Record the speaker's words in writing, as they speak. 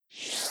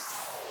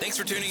Thanks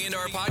for tuning into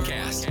our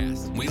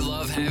podcast. We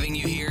love having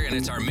you here, and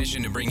it's our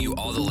mission to bring you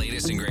all the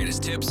latest and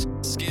greatest tips,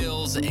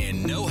 skills,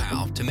 and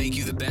know-how to make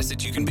you the best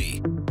that you can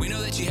be. We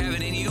know that you have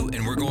it in you,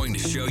 and we're going to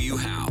show you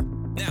how.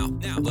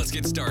 Now, let's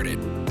get started.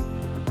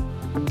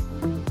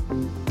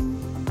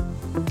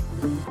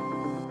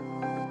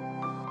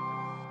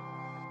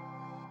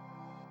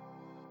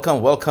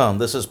 Welcome.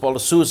 This is Paul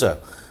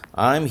D'Souza.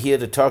 I'm here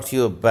to talk to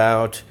you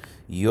about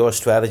your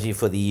strategy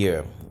for the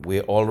year. We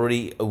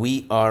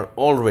are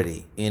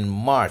already in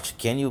March.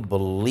 Can you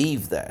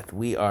believe that?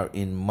 We are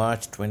in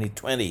March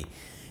 2020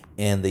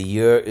 and the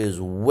year is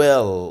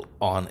well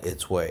on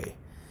its way.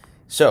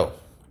 So,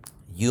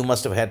 you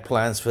must have had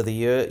plans for the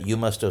year. You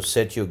must have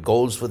set your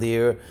goals for the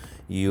year,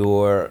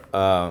 your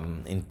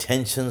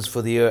intentions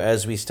for the year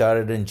as we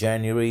started in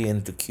January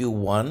into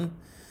Q1.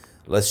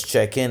 Let's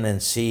check in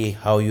and see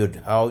how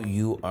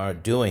you are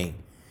doing.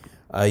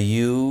 Are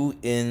you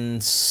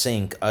in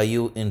sync? Are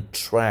you in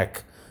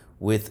track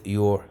with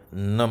your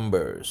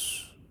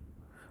numbers?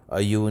 Are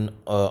you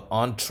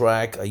on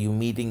track? Are you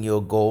meeting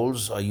your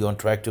goals? Are you on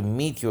track to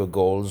meet your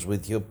goals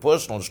with your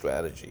personal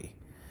strategy?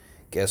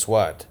 Guess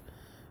what?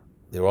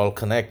 They're all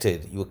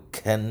connected. You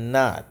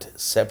cannot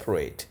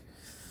separate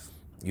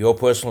your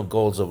personal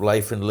goals of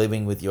life and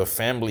living with your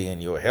family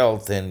and your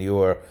health and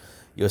your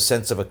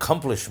sense of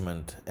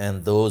accomplishment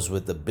and those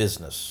with the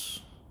business.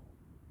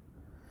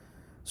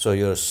 So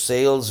your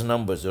sales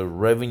numbers, your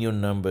revenue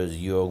numbers,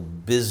 your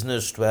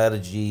business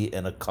strategy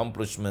and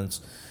accomplishments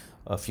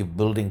of your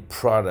building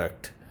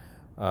product,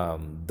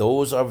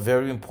 those are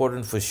very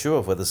important for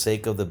sure for the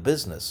sake of the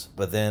business.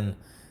 But then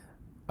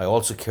I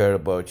also care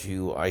about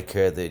you. I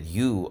care that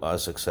you are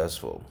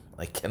successful.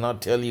 I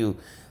cannot tell you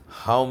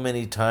how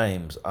many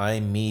times I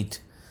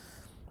meet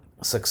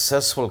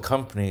successful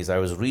companies. I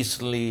was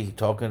recently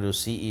talking to a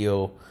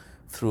CEO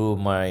through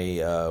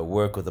my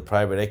work with the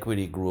private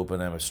equity group,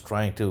 and I was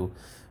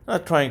I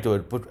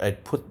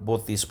put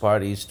both these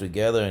parties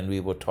together, and we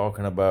were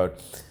talking about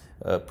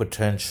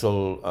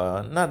potential,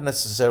 not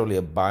necessarily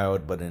a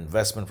buyout, but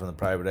investment from the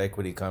private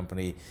equity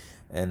company,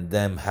 and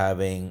them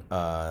having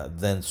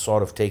then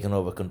sort of taken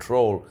over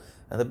control.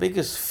 And the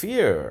biggest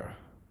fear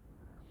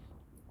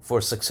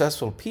for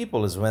successful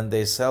people is when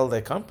they sell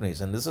their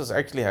companies, and this has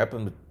actually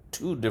happened with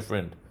two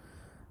different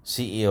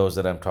CEOs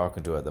that I'm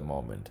talking to at the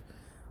moment.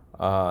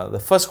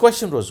 The first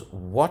question was,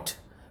 what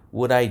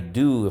would I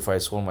do if I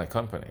sold my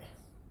company?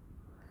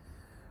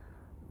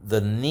 The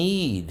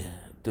need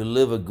to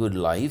live a good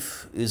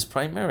life is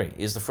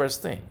the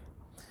first thing.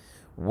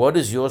 What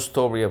is your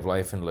story of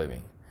life and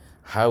living?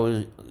 How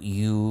are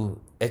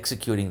you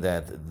executing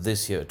that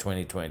this year,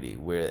 2020?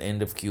 We're at the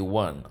end of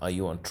Q1. Are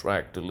you on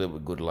track to live a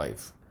good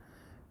life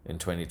in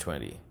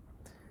 2020?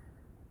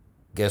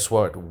 Guess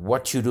what?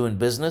 What you do in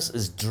business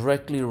is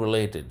directly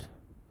related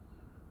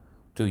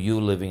to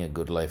you living a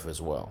good life as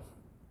well.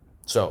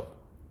 So,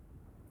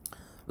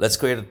 let's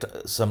create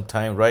some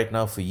time right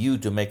now for you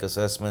to make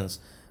assessments,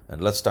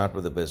 and let's start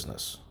with the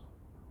business.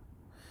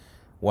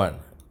 1,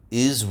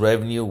 is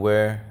revenue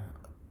where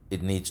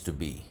it needs to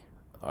be?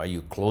 Are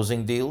you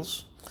closing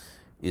deals?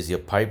 Is your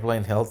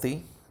pipeline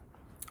healthy?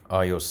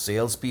 Are your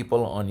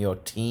salespeople on your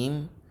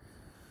team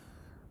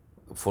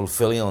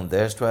fulfilling on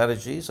their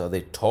strategies? Are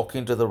they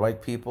talking to the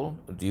right people?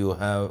 Do you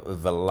have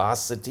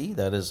velocity,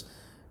 that is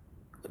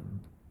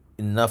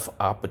enough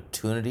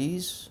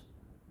opportunities,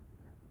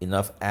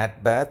 enough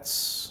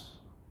at-bats?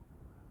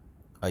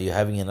 Are you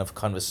having enough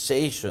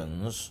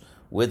conversations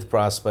with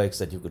prospects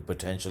that you could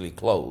potentially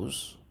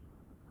close?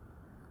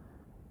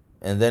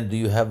 And then do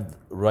you have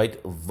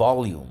right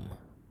volume?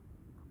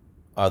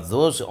 Are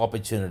those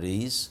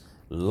opportunities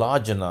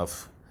large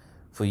enough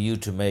for you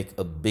to make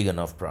a big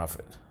enough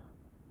profit?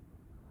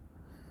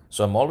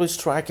 So I'm always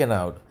tracking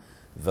out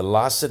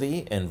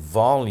velocity and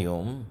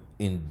volume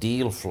in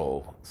deal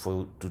flow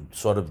to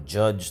sort of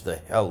judge the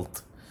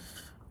health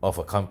of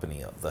a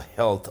company, the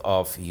health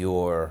of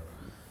your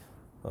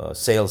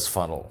sales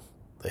funnel,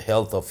 the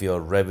health of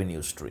your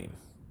revenue stream.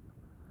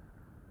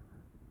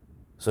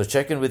 So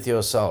check in with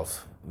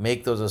yourself,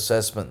 make those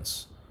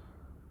assessments,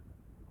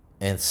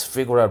 and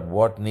figure out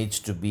what needs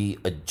to be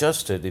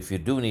adjusted if you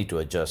do need to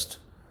adjust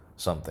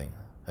something.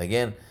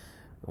 Again,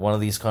 one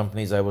of these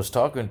companies I was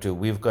talking to,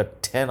 we've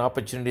got 10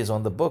 opportunities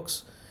on the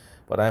books,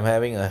 but I'm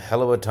having a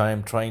hell of a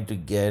time trying to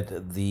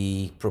get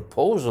the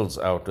proposals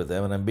out to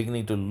them, and I'm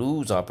beginning to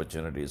lose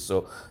opportunities.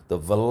 So the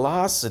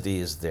velocity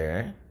is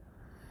there,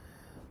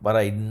 but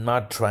I'm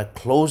not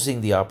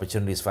closing the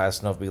opportunities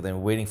fast enough because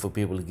I'm waiting for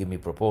people to give me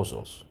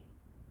proposals.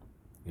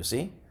 You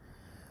see?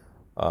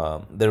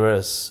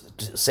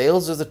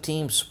 Sales is a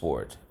team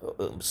sport.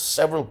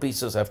 Several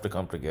pieces have to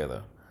come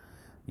together.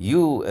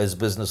 You as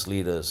business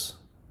leaders,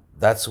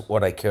 that's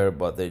what I care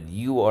about, that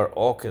you are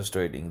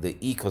orchestrating the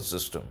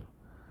ecosystem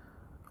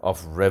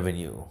of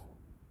revenue.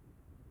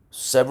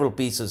 Several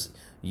pieces,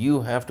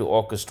 you have to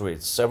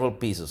orchestrate several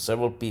pieces,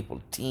 several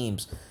people,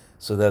 teams,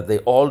 so that they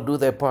all do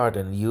their part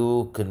and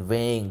you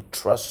conveying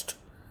trust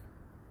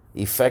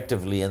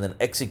effectively and then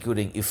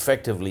executing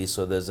effectively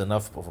so there's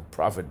enough of a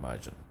profit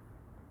margin.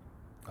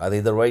 Are they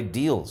the right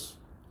deals?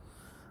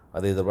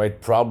 Are they the right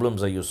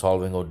problems are you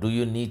solving, or do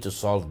you need to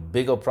solve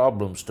bigger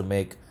problems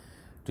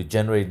to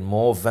generate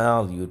more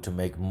value to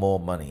make more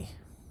money?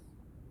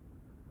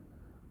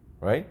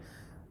 Right?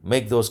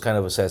 Make those kind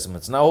of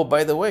assessments. Now, oh,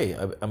 by the way,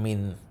 I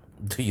mean,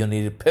 do you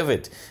need to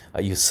pivot?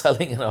 Are you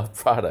selling enough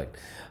product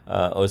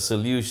or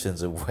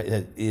solutions?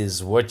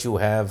 Is what you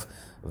have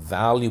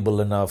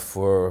valuable enough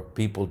for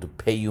people to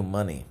pay you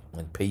money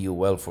and pay you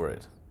well for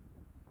it?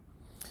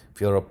 If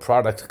you're a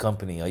product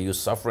company, are you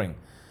suffering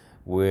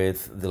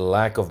with the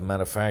lack of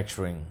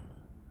manufacturing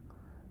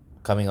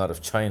coming out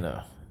of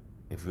China?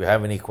 If you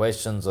have any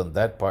questions on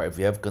that part, if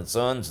you have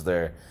concerns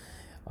there,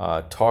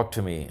 talk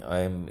to me.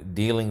 I'm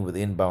dealing with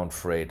inbound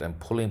freight. I'm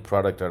pulling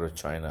product out of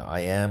China.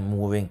 I am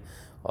moving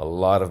a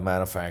lot of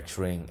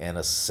manufacturing and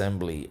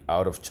assembly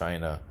out of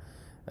China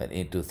and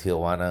into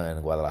Tijuana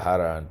and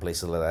Guadalajara and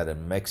places like that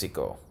in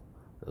Mexico.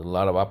 There's a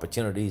lot of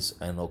opportunities.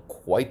 I know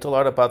quite a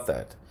lot about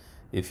that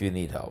if you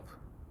need help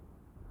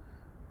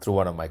through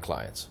one of my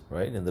clients,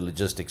 right, in the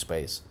logistics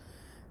space.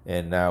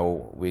 And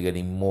now we're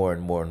getting more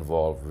and more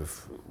involved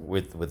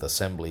with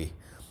assembly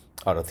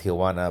out of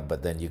Tijuana,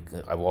 but then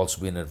I've also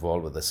been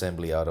involved with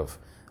assembly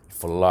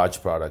for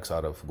large products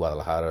out of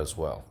Guadalajara as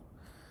well.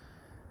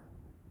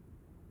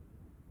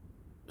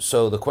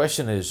 So the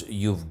question is,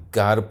 you've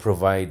got to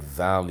provide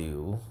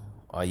value.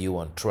 Are you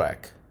on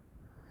track?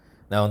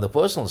 Now, on the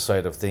personal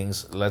side of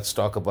things, let's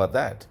talk about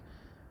that.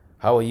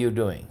 How are you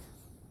doing?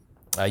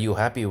 Are you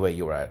happy where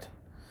you're at?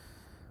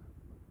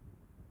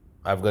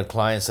 I've got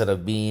clients that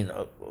have been,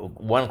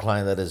 one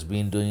client that has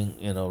been doing,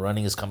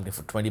 running his company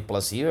for 20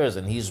 plus years,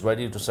 and he's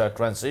ready to start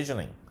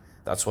transitioning.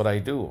 That's what I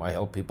do. I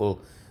help people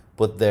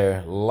put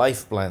their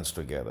life plans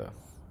together.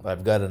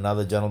 I've got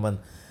another gentleman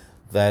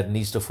that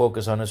needs to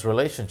focus on his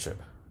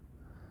relationship.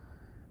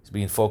 He's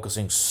been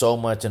focusing so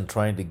much on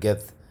trying to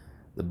get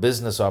the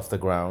business off the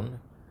ground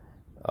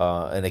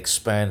and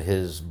expand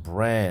his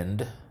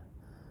brand.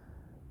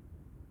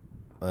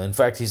 In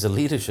fact, he's a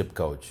leadership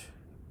coach.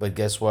 But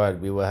guess what?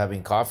 We were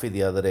having coffee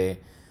the other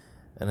day,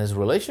 and his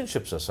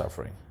relationships are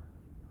suffering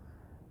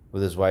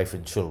with his wife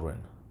and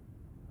children.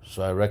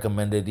 So I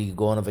recommended he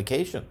go on a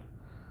vacation.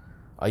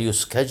 Are you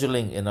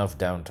scheduling enough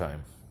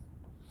downtime?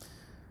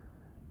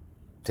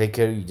 Take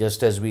care,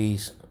 just as we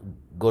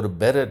go to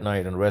bed at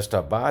night and rest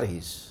our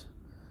bodies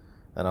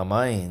and our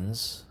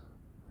minds,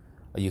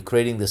 are you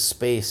creating the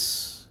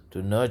space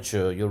to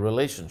nurture your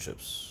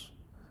relationships?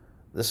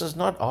 This is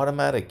not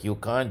automatic. You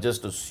can't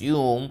just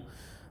assume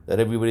that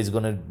everybody's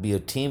going to be a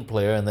team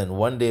player, and then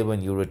one day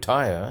when you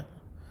retire,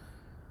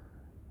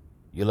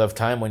 you'll have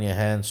time on your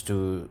hands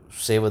to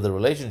savor the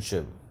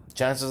relationship.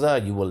 Chances are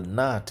you will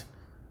not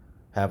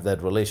have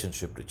that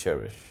relationship to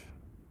cherish.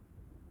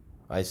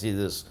 I see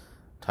this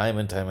time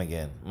and time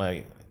again.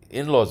 My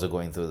in-laws are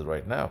going through it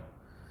right now.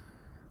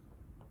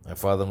 My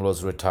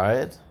father-in-law's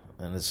retired,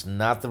 and it's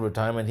not the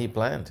retirement he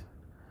planned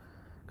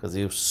because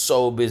he was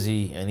so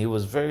busy, and he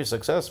was very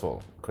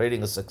successful,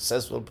 creating a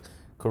successful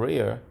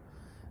career.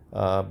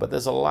 But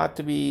there's a lot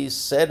to be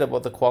said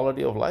about the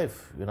quality of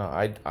life.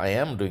 I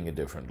am doing it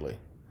differently.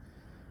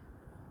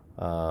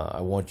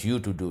 I want you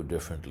to do it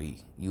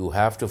differently. You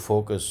have to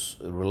focus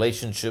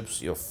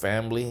relationships, your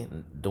family.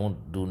 Do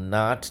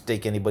not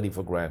take anybody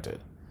for granted.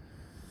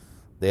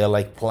 They are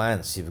like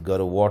plants. You've got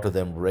to water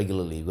them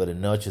regularly. You've got to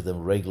nurture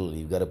them regularly.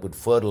 You've got to put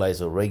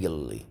fertilizer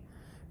regularly.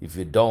 If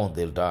you don't,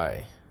 they'll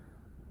die.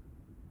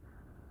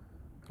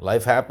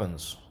 Life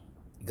happens.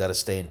 You got to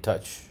stay in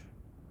touch.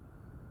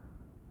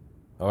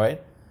 All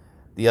right.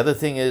 The other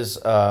thing is,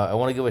 I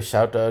want to give a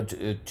shout out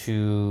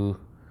to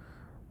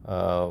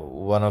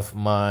one of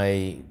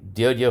my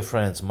dear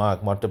friends,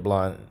 Mark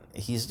Monteblanc.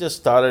 He's just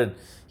started.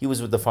 He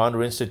was with the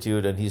Founder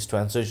Institute, and he's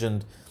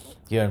transitioned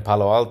here in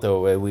Palo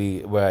Alto,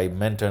 where I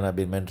mentor, and I've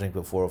been mentoring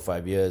for 4 or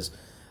 5 years.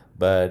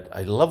 But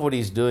I love what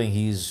he's doing.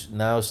 He's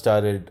now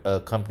started a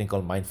company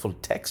called Mindful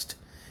Text,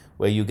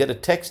 where you get a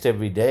text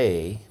every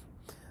day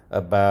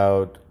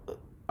about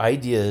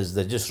ideas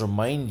that just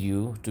remind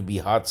you to be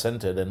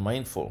heart-centered and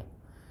mindful.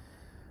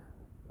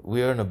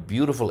 We are in a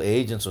beautiful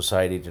age in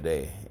society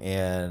today,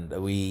 and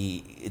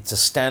it's a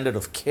standard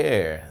of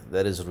care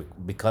that is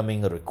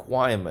becoming a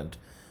requirement,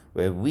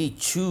 where we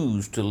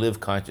choose to live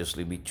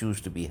consciously, we choose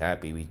to be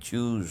happy, we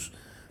choose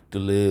to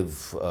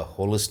live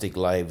holistic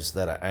lives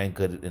that are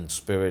anchored in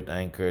spirit,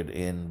 anchored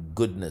in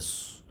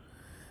goodness.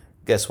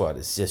 Guess what?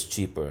 It's just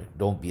cheaper.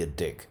 Don't be a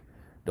dick.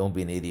 Don't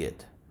be an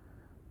idiot.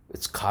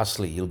 It's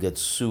costly. You'll get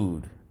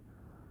sued.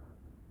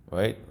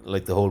 Right?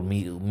 Like the whole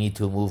Me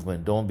Too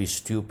movement. Don't be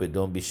stupid.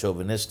 Don't be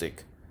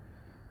chauvinistic.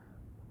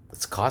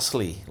 It's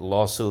costly.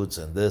 Lawsuits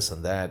and this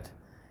and that.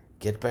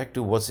 Get back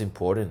to what's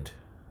important.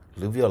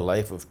 Live your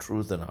life of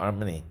truth and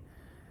harmony.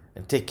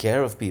 And take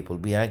care of people.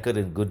 Be anchored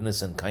in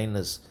goodness and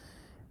kindness,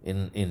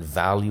 in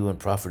value and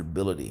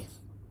profitability.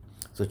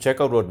 So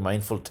check out what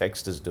Mindful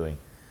Text is doing.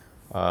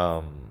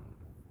 I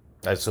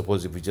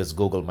suppose if you just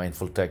Google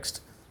Mindful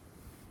Text,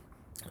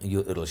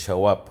 it'll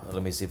show up.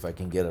 Let me see if I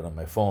can get it on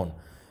my phone.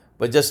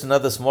 But just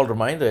another small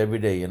reminder every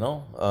day,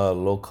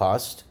 low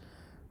cost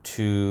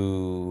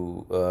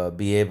to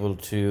be able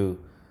to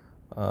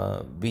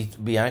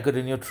Be anchored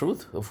in your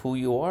truth of who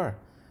you are.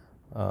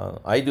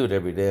 I do it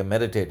every day. I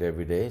meditate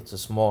every day. It's a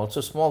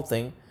small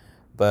thing,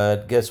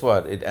 but guess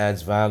what? It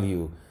adds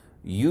value.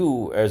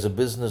 You, as a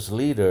business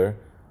leader,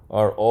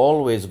 are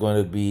always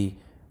going to be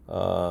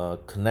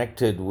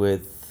connected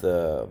with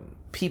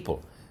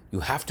people. You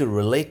have to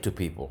relate to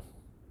people.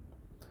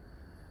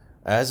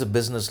 As a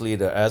business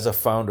leader, as a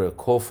founder,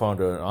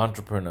 co-founder, an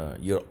entrepreneur,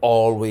 you're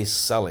always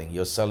selling.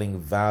 You're selling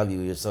value.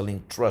 You're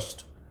selling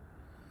trust.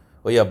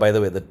 Oh yeah, by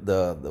the way,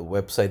 the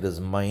website is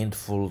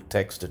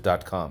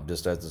mindfultext.com,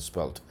 just as it's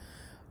spelled.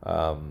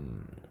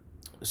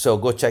 So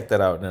go check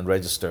that out and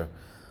register.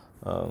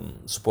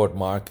 Support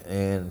Mark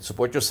and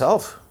support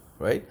yourself,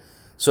 right?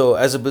 So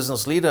as a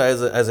business leader,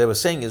 as I was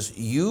saying, is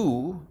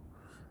you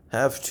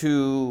have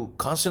to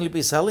constantly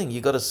be selling. You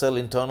got to sell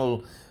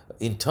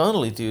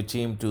internally to your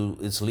team, to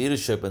its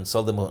leadership, and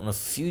sell them on a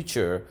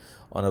future,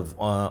 on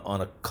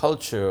a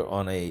culture,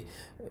 on a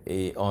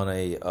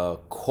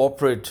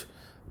corporate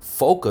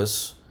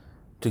focus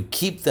to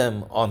keep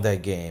them on their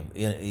game,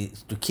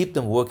 to keep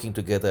them working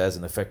together as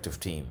an effective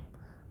team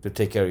to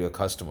take care of your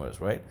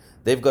customers, right?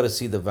 They've got to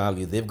see the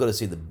value. They've got to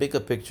see the bigger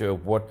picture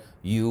of what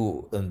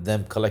you and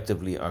them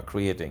collectively are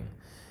creating.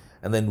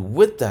 And then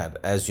with that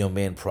as your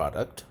main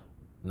product,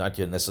 not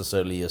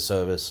necessarily your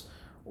service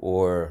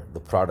or the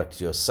product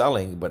you're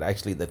selling, but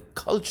actually that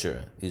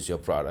culture is your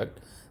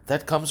product,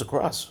 that comes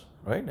across,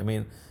 right? I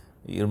mean,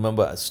 you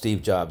remember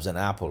Steve Jobs and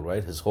Apple,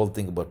 right? His whole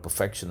thing about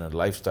perfection and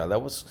lifestyle,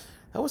 that was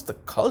the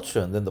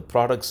culture, and then the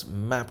products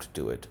mapped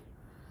to it.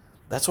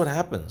 That's what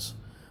happens.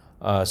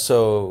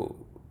 So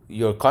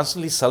you're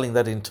constantly selling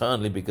that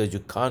internally because you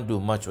can't do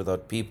much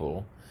without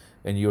people,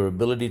 and your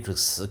ability to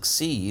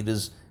succeed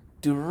is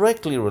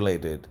directly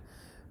related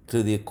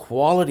to the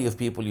quality of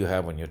people you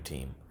have on your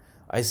team.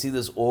 I see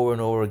this over and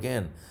over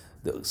again.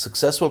 The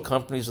successful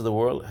companies of the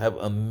world have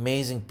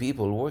amazing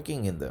people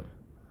working in them.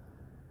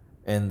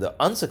 And the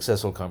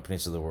unsuccessful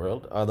companies of the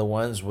world are the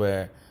ones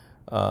where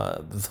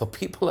the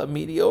people are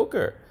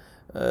mediocre.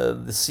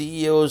 The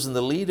CEOs and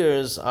the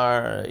leaders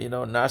are,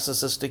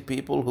 narcissistic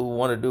people who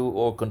want to do,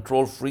 or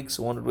control freaks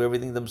who want to do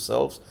everything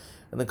themselves,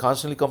 and then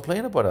constantly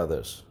complain about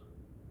others.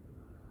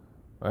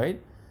 Right?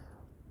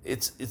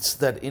 It's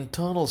that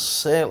internal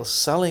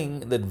selling,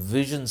 that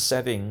vision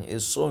setting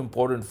is so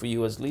important for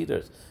you as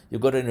leaders.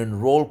 You've got to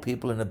enroll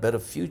people in a better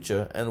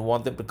future and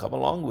want them to come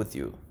along with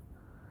you.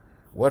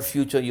 What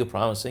future are you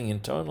promising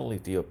internally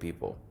to your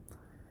people?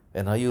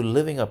 And are you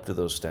living up to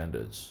those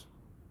standards?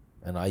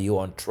 And are you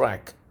on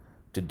track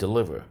to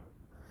deliver?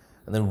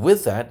 And then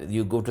with that,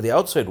 you go to the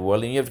outside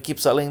world and you have to keep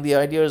selling the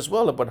idea as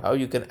well about how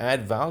you can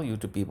add value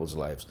to people's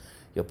lives,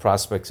 your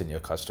prospects and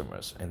your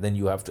customers. And then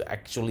you have to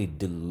actually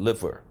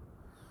deliver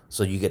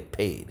so you get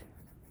paid.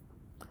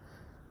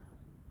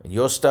 And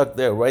you're stuck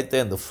there, right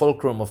there in the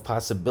fulcrum of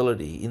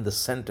possibility, in the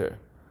center,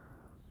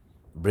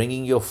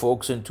 bringing your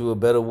folks into a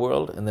better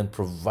world and then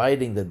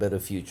providing that better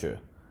future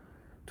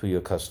to your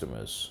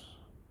customers.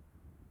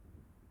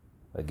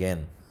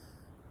 Again,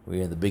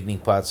 we're in the beginning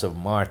parts of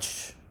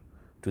March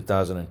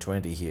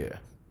 2020 here.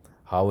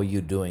 How are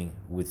you doing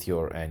with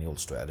your annual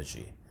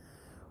strategy?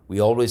 We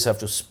always have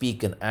to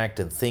speak and act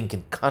and think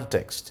in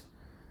context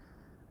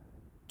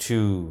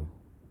to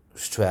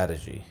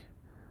strategy,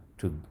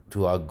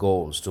 to our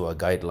goals, to our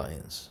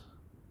guidelines.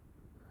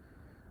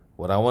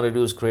 What I want to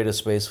do is create a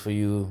space for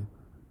you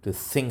to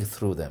think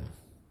through them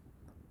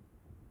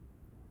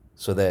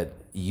so that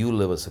you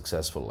live a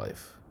successful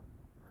life.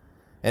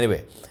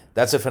 Anyway,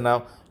 that's it for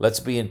now. Let's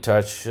be in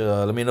touch.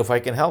 Let me know if I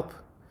can help.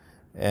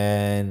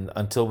 And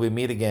until we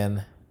meet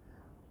again,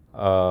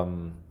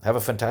 have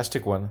a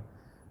fantastic one.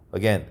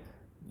 Again,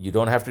 you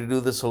don't have to do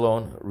this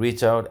alone.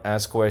 Reach out,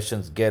 ask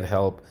questions, get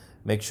help.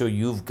 Make sure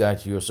you've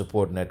got your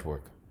support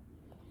network.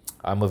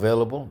 I'm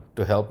available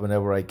to help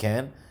whenever I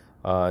can.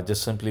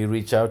 Just simply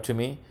reach out to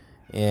me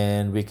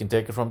and we can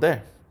take it from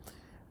there.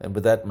 And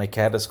with that, my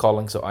cat is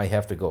calling, so I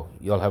have to go.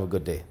 You all have a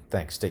good day.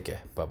 Thanks. Take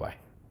care.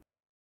 Bye-bye.